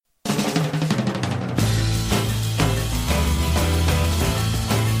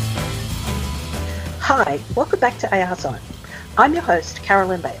Hi, welcome back to AR Zone. I'm your host,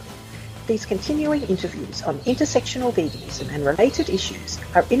 Carolyn Bailey. These continuing interviews on intersectional veganism and related issues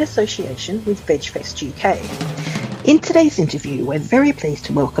are in association with VegFest UK. In today's interview, we're very pleased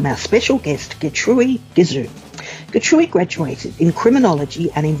to welcome our special guest, Gertrude Gizoon. Gertrude graduated in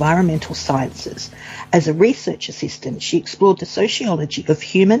criminology and environmental sciences. As a research assistant, she explored the sociology of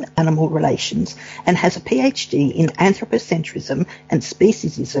human-animal relations and has a PhD in anthropocentrism and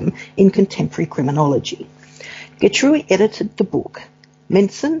speciesism in contemporary criminology. Gertrude edited the book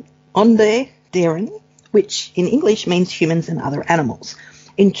Mensen onder dieren, which in English means humans and other animals,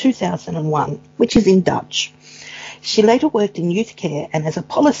 in 2001, which is in Dutch. She later worked in youth care and as a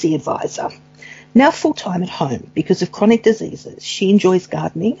policy advisor. Now full-time at home because of chronic diseases, she enjoys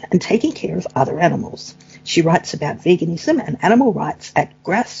gardening and taking care of other animals. She writes about veganism and animal rights at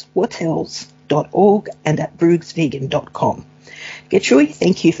grasswatels.org and at brugsvegan.com. Gertrude,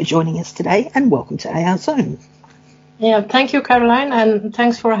 thank you for joining us today and welcome to AR Zone. Yeah, thank you, Caroline, and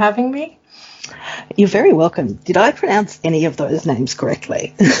thanks for having me. You're very welcome. Did I pronounce any of those names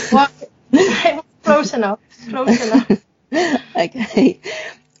correctly? Well, close enough. Okay.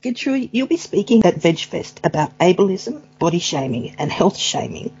 Gertrude, you'll be speaking at VegFest about ableism, body shaming and health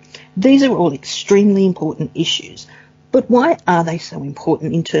shaming. These are all extremely important issues, but why are they so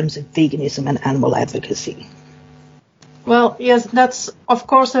important in terms of veganism and animal advocacy? Well, yes, that's of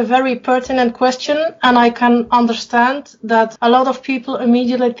course a very pertinent question, and I can understand that a lot of people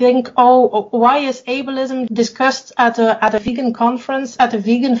immediately think, oh, why is ableism discussed at a vegan conference, at a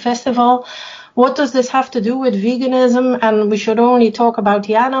vegan festival? What does this have to do with veganism? And we should only talk about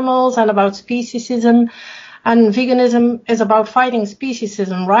the animals and about speciesism. And veganism is about fighting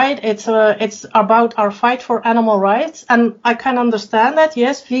speciesism, right? It's about our fight for animal rights. And I can understand that.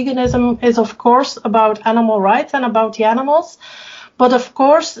 Yes, veganism is of course about animal rights and about the animals. But of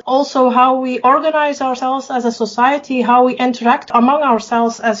course, also how we organize ourselves as a society, how we interact among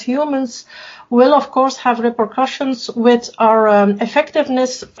ourselves as humans will of course have repercussions with our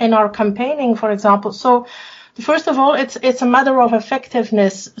effectiveness in our campaigning, for example. So first of all, it's a matter of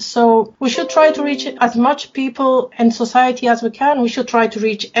effectiveness. So we should try to reach as much people in society as we can. We should try to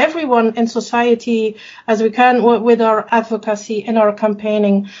reach everyone in society as we can with our advocacy in our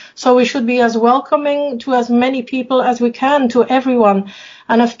campaigning. So we should be as welcoming to as many people as we can, to everyone.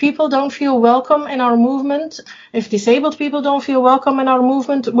 And if people don't feel welcome in our movement, if disabled people don't feel welcome in our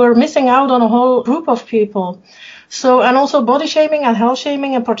movement, we're missing out on a whole group of people. So, and also body shaming and health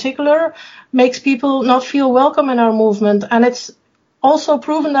shaming in particular makes people not feel welcome in our movement. And it's also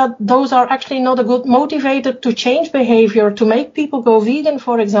proven that those are actually not a good motivator to change behavior, to make people go vegan,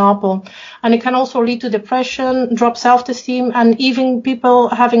 for example. And it can also lead to depression, drop self-esteem, and even people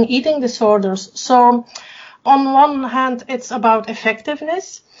having eating disorders. So on one hand, it's about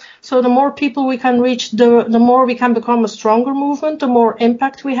effectiveness. So the more people we can reach, the more we can become a stronger movement, the more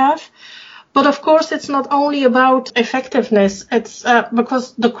impact we have. But of course, it's not only about effectiveness. It's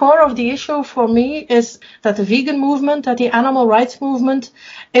because the core of the issue for me is that the vegan movement, that the animal rights movement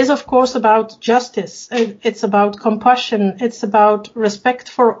is, of course, about justice. It's about compassion. It's about respect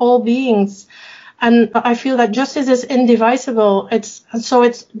for all beings. And I feel that justice is indivisible. It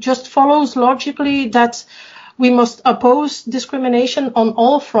just follows logically that we must oppose discrimination on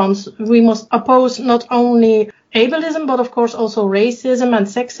all fronts. We must oppose not only ableism, but of course also racism and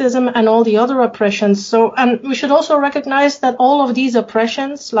sexism and all the other oppressions. So, and we should also recognize that all of these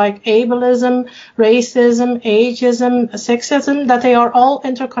oppressions, like ableism, racism, ageism, sexism, that they are all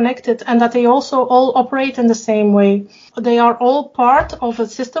interconnected and that they also all operate in the same way. They are all part of a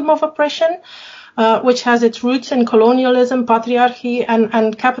system of oppression, which has its roots in colonialism, patriarchy,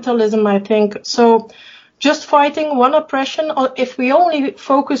 and capitalism, I think. So, just fighting one oppression, or if we only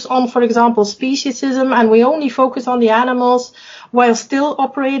focus on, for example, speciesism, and we only focus on the animals while still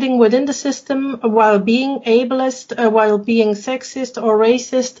operating within the system, while being ableist, while being sexist or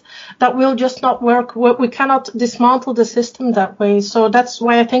racist, that will just not work. We cannot dismantle the system that way. So that's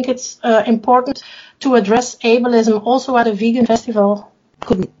why I think it's important to address ableism also at a vegan festival.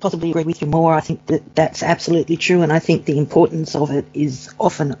 Couldn't possibly agree with you more. I think that that's absolutely true, and I think the importance of it is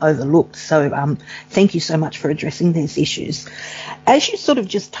often overlooked. So thank you so much for addressing these issues. As you sort of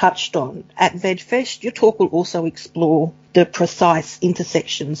just touched on, at VegFest, your talk will also explore the precise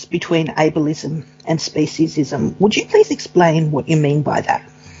intersections between ableism and speciesism. Would you please explain what you mean by that?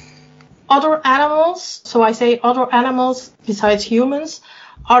 Other animals, so I say other animals besides humans,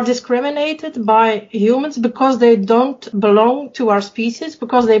 are discriminated by humans because they don't belong to our species,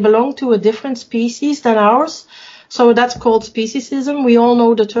 because they belong to a different species than ours. So that's called speciesism. We all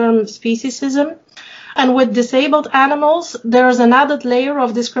know the term speciesism. And with disabled animals, there's an added layer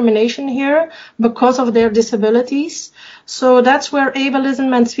of discrimination here because of their disabilities. So that's where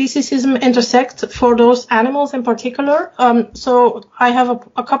ableism and speciesism intersect for those animals in particular. So I have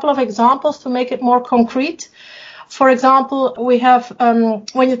a couple of examples to make it more concrete. For example, we have,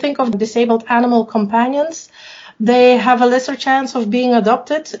 when you think of disabled animal companions, they have a lesser chance of being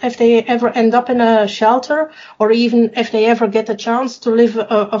adopted if they ever end up in a shelter, or even if they ever get a chance to live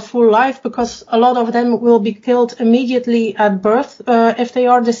a full life, because a lot of them will be killed immediately at birth if they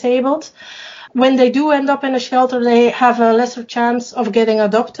are disabled. When they do end up in a shelter, they have a lesser chance of getting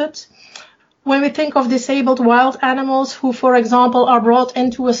adopted. When we think of disabled wild animals who, for example, are brought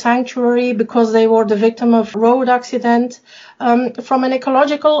into a sanctuary because they were the victim of road accident, from an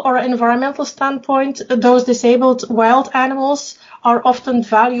ecological or environmental standpoint, those disabled wild animals are often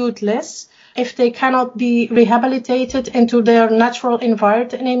valued less if they cannot be rehabilitated into their natural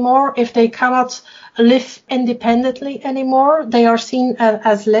environment anymore, if they cannot live independently anymore. They are seen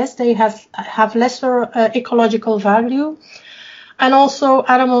as less, they have lesser ecological value. And also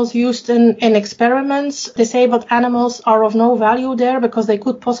animals used in experiments. Disabled animals are of no value there because they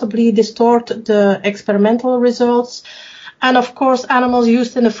could possibly distort the experimental results. And of course, animals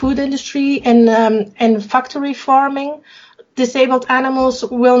used in the food industry, in factory farming. Disabled animals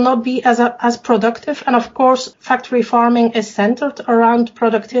will not be as productive. And of course, factory farming is centered around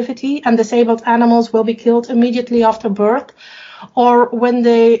productivity, and disabled animals will be killed immediately after birth or when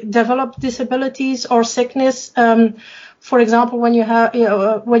they develop disabilities or sickness. For example, when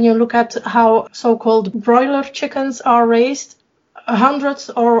you look at how so-called broiler chickens are raised, hundreds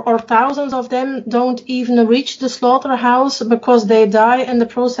or thousands of them don't even reach the slaughterhouse because they die in the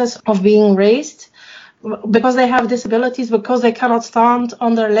process of being raised, because they have disabilities, because they cannot stand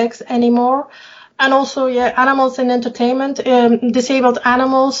on their legs anymore. And also, animals in entertainment, disabled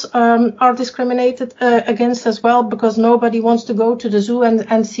animals are discriminated against as well, because nobody wants to go to the zoo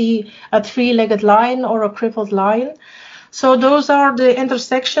and see a three-legged lion or a crippled lion. So those are the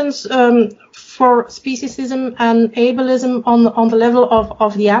intersections for speciesism and ableism on the level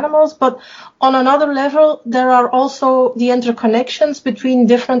of the animals. But on another level, there are also the interconnections between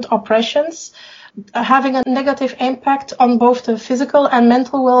different oppressions, having a negative impact on both the physical and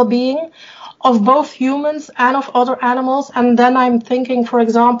mental well-being of both humans and of other animals. And then I'm thinking, for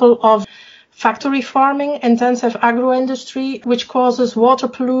example, of factory farming, intensive agro-industry, which causes water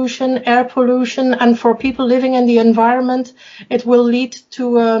pollution, air pollution, and for people living in the environment, it will lead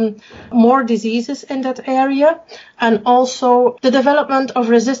to more diseases in that area. And also the development of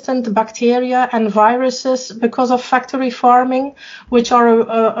resistant bacteria and viruses because of factory farming, which are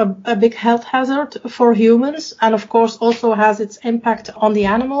a big health hazard for humans, and of course also has its impact on the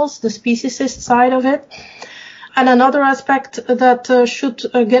animals, the speciesist side of it. And another aspect that should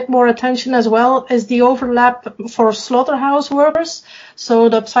get more attention as well is the overlap for slaughterhouse workers. So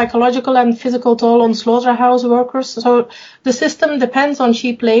the psychological and physical toll on slaughterhouse workers. So the system depends on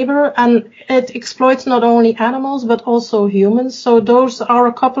cheap labor, and it exploits not only animals but also humans. So those are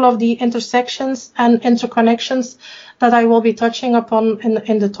a couple of the intersections and interconnections that I will be touching upon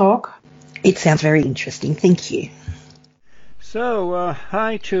in the talk. It sounds very interesting. Thank you. So,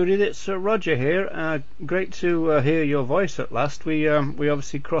 hi Judith, it's Roger here. Great to hear your voice at last. We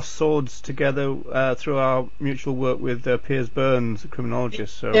obviously crossed swords together through our mutual work with Piers Burns, a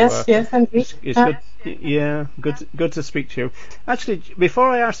criminologist. So, yes, indeed. It's good. Yeah, good to speak to you. Actually, before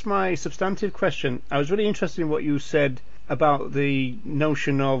I ask my substantive question, I was really interested in what you said about the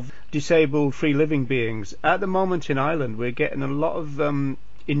notion of disabled free living beings. At the moment in Ireland, we're getting a lot of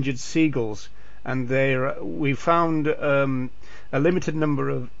injured seagulls, and we found a limited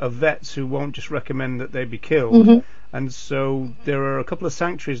number of vets who won't just recommend that they be killed. Mm-hmm. And so there are a couple of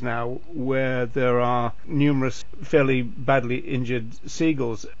sanctuaries now where there are numerous fairly badly injured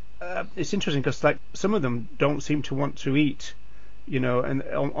seagulls. It's interesting because some of them don't seem to want to eat, and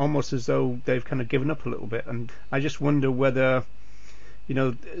almost as though they've kind of given up a little bit. And I just wonder whether,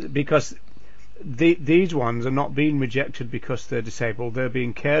 because these ones are not being rejected because they're disabled, they're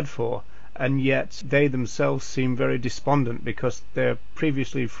being cared for. And yet they themselves seem very despondent because they're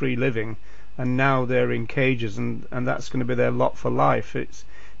previously free living and now they're in cages, and that's going to be their lot for life. It's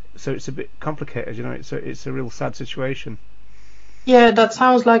a bit complicated, it's a real sad situation. Yeah, that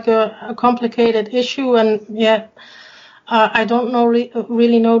sounds like a complicated issue, and I don't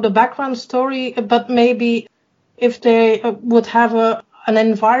really know the background story, but maybe if they would have a an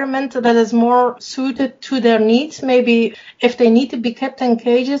environment that is more suited to their needs. Maybe if they need to be kept in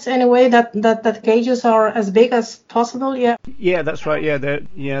cages anyway, that cages are as big as possible. Yeah. Yeah, that's right.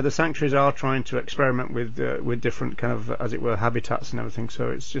 Yeah, the sanctuaries are trying to experiment with different kind of, as it were, habitats and everything.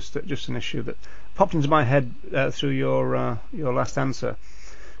 So it's just an issue that popped into my head through your last answer.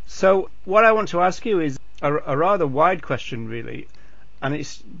 So what I want to ask you is a rather wide question, really, and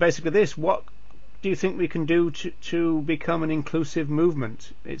it's basically this: what do you think we can do to become an inclusive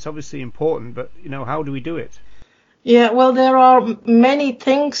movement? It's obviously important, but how do we do it? Yeah, well, there are many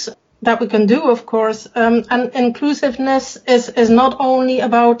things that we can do, of course, and inclusiveness is not only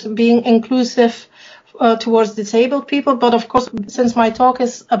about being inclusive towards disabled people, but of course, since my talk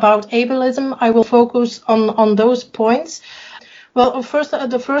is about ableism, I will focus on those points. Well, first,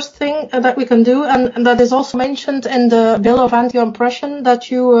 the first thing that we can do, and that is also mentioned in the Bill of Anti-Oppression that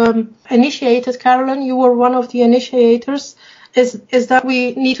you initiated, Carolyn, you were one of the initiators, is that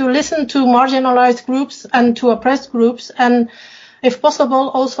we need to listen to marginalized groups and to oppressed groups, and if possible,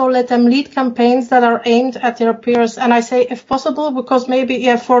 also let them lead campaigns that are aimed at their peers. And I say if possible because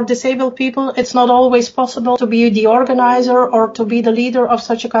maybe for disabled people, it's not always possible to be the organizer or to be the leader of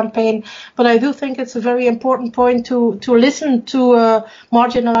such a campaign. But I do think it's a very important point to listen to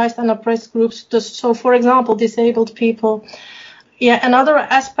marginalized and oppressed groups. So, for example, disabled people. Yeah, another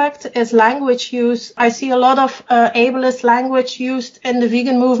aspect is language use. I see a lot of ableist language used in the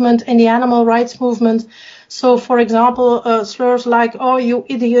vegan movement, in the animal rights movement. So, for example, slurs like, oh, you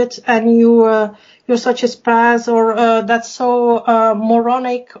idiot, and you're such a spaz, or that's so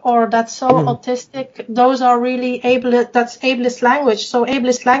moronic, or that's so autistic. Those are really that's ableist language. So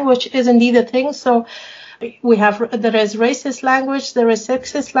ableist language is indeed a thing. So there is racist language, there is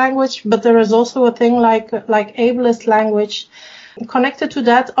sexist language, but there is also a thing like ableist language. Connected to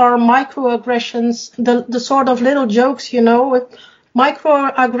that are microaggressions, the sort of little jokes,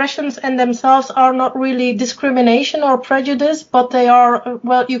 Microaggressions in themselves are not really discrimination or prejudice, but they are,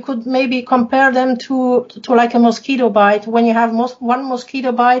 well, you could maybe compare them to like a mosquito bite. When you have one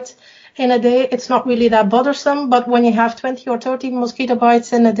mosquito bite in a day, it's not really that bothersome, but when you have 20 or 30 mosquito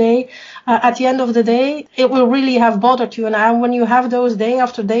bites in a day, at the end of the day, it will really have bothered you. And when you have those day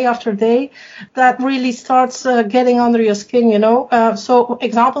after day after day, that really starts getting under your skin, So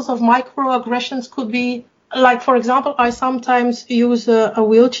examples of microaggressions could be, like, for example, I sometimes use a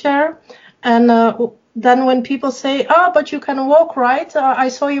wheelchair, and then when people say, but you can walk, right? I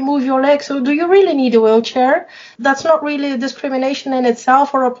saw you move your legs, so do you really need a wheelchair? That's not really a discrimination in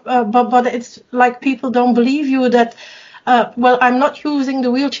itself, but it's like people don't believe you that, I'm not using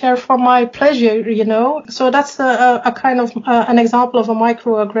the wheelchair for my pleasure, So that's a kind of an example of a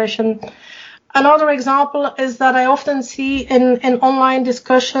microaggression. Another example is that I often see in online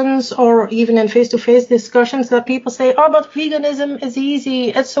discussions or even in face-to-face discussions that people say, but veganism is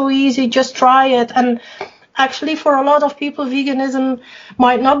easy. It's so easy. Just try it. And actually, for a lot of people, veganism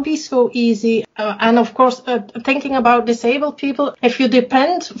might not be so easy. And of course, thinking about disabled people, if you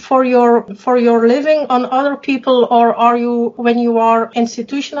depend for your living on other people, or when you are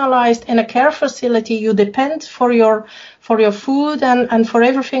institutionalized in a care facility, you depend for your food and for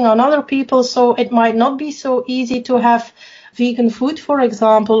everything on other people. So it might not be so easy to have vegan food, for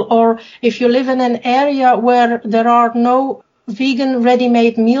example, or if you live in an area where there are no vegan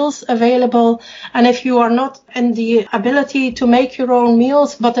ready-made meals available, and if you are not in the ability to make your own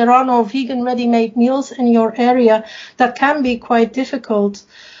meals, but there are no vegan ready-made meals in your area, that can be quite difficult.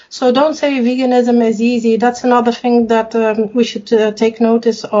 So don't say veganism is easy. That's another thing that we should take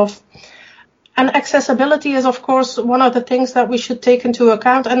notice of. And accessibility is, of course, one of the things that we should take into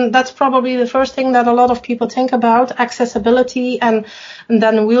account. And that's probably the first thing that a lot of people think about, accessibility and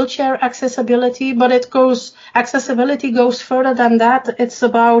then wheelchair accessibility. But accessibility goes further than that. It's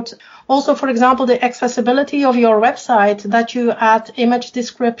about also, for example, the accessibility of your website, that you add image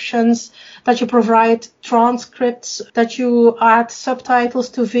descriptions, that you provide transcripts, that you add subtitles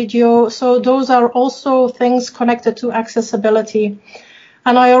to video. So those are also things connected to accessibility.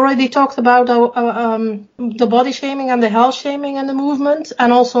 And I already talked about the body shaming and the health shaming in the movement,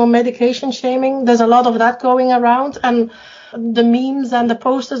 and also medication shaming. There's a lot of that going around, and the memes and the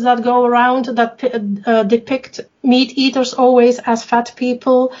posters that go around that depict meat eaters always as fat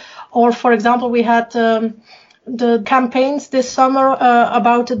people. Or, for example, we had the campaigns this summer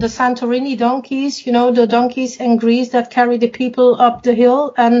about the Santorini donkeys, the donkeys in Greece that carry the people up the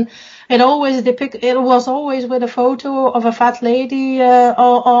hill, and it was always with a photo of a fat lady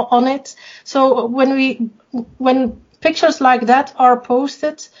on it. So when pictures like that are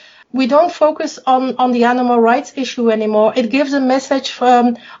posted, we don't focus on the animal rights issue anymore. It gives a message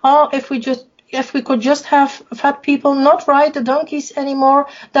from, if we just if we could just have fat people not ride the donkeys anymore,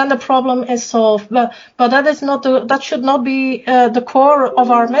 then the problem is solved. But that is not that should not be the core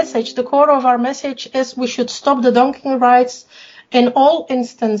of our message. The core of our message is we should stop the donkey rides in all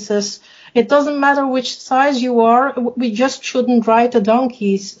instances. It doesn't matter which size you are. We just shouldn't ride the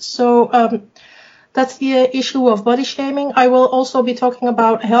donkeys. So that's the issue of body shaming. I will also be talking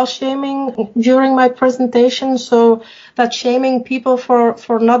about health shaming during my presentation. So that's shaming people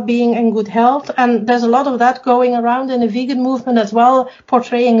for not being in good health. And there's a lot of that going around in the vegan movement as well,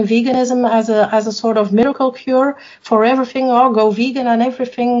 portraying veganism as a sort of miracle cure for everything. Oh, go vegan and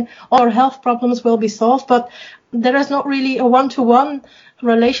everything, all our health problems will be solved. But there is not really a one-to-one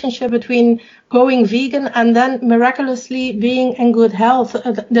relationship between going vegan and then miraculously being in good health.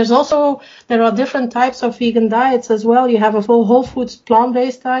 There are different types of vegan diets as well. You have a full whole foods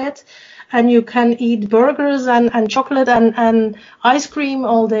plant-based diet, and you can eat burgers and chocolate and ice cream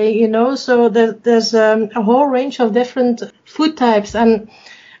all day, you know. So there's a whole range of different food types, and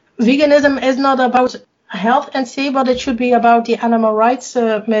veganism is not about health and say, but it should be about the animal rights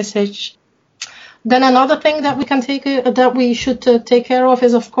message. Then another thing that we should take care of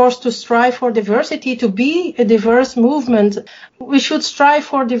is, of course, to strive for diversity, to be a diverse movement. We should strive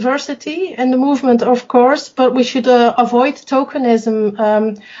for diversity in the movement, of course, but we should avoid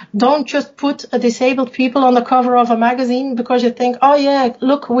tokenism. Don't just put disabled people on the cover of a magazine because you think, oh yeah,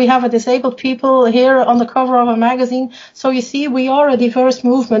 look, we have a disabled people here on the cover of a magazine. So you see, we are a diverse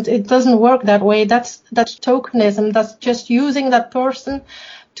movement. It doesn't work that way. That's tokenism. That's just using that person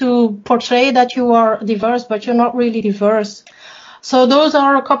to portray that you are diverse, but you're not really diverse. So those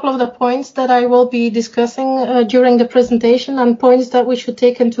are a couple of the points that I will be discussing during the presentation, and points that we should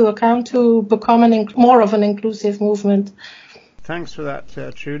take into account to become more of an inclusive movement. Thanks for that,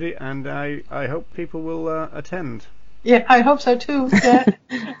 Trudy, and I hope people will attend. Yeah, I hope so too. Yeah.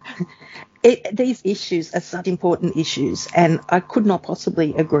 These issues are such important issues, and I could not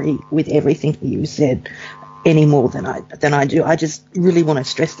possibly agree with everything you said any more than I do. I just really want to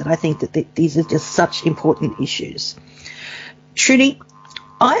stress that I think that these are just such important issues. Trudy,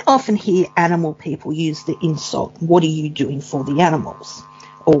 I often hear animal people use the insult, what are you doing for the animals?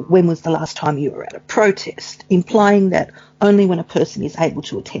 Or when was the last time you were at a protest? Implying that only when a person is able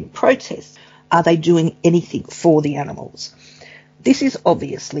to attend protests are they doing anything for the animals. This is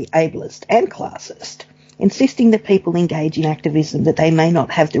obviously ableist and classist, insisting that people engage in activism that they may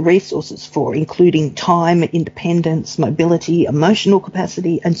not have the resources for, including time, independence, mobility, emotional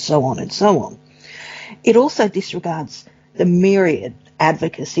capacity, and so on and so on. It also disregards the myriad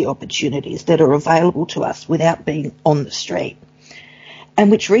advocacy opportunities that are available to us without being on the street, and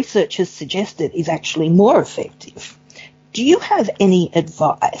which research has suggested is actually more effective. Do you have any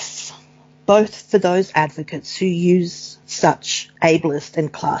advice, both for those advocates who use such ableist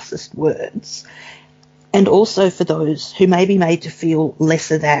and classist words, and also for those who may be made to feel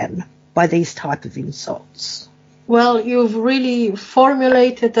lesser than by these type of insults? Well, you've really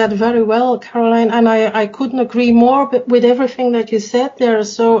formulated that very well, Caroline, and I couldn't agree more with everything that you said there.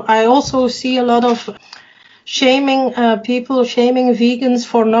 So I also see a lot of shaming shaming vegans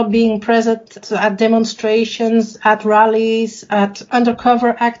for not being present at demonstrations, at rallies, at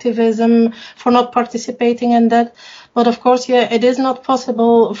undercover activism, for not participating in that. But of course, yeah, it is not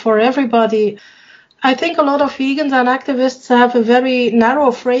possible for everybody. I think a lot of vegans and activists have a very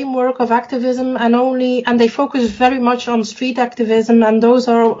narrow framework of activism and they focus very much on street activism, and those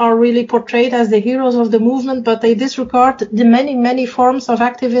are really portrayed as the heroes of the movement, but they disregard the many, many forms of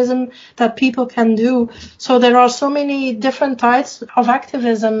activism that people can do. So there are so many different types of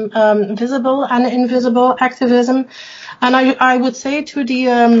activism, visible and invisible activism. And I would say to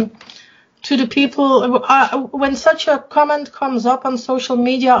the people, when such a comment comes up on social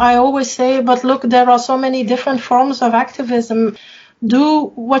media, I always say, but look, there are so many different forms of activism. Do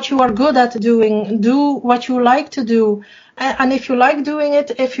what you are good at doing. Do what you like to do. And if you like doing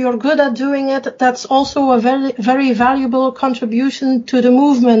it, if you're good at doing it, that's also a very, very valuable contribution to the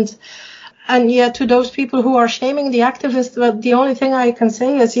movement. And yeah, to those people who are shaming the activists, the only thing I can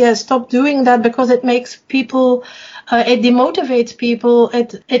say is, yeah, stop doing that, because it makes people it demotivates people,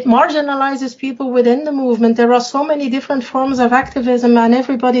 it marginalizes people within the movement. There are so many different forms of activism, and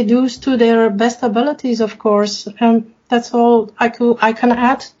everybody does to their best abilities, of course. That's all I can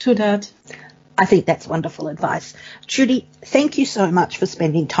add to that. I think that's wonderful advice. Trudy, thank you so much for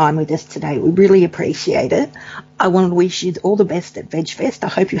spending time with us today. We really appreciate it. I want to wish you all the best at VegFest. I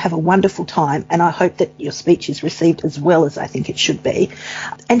hope you have a wonderful time, and I hope that your speech is received as well as I think it should be.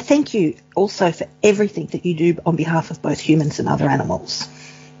 And thank you also for everything that you do on behalf of both humans and other animals.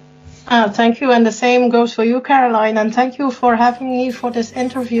 Thank you, and the same goes for you, Caroline, and thank you for having me for this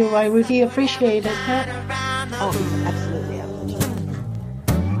interview. I really appreciate it. Oh, absolutely.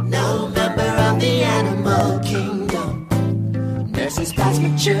 No member of the animal kingdom nurses past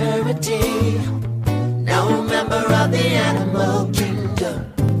maturity. No member of the animal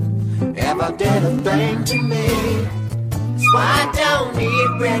kingdom ever did a thing to me. So I don't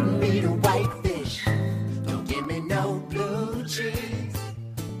eat red meat or white fish. Don't give me no blue cheese.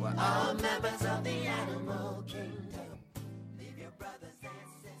 We're all members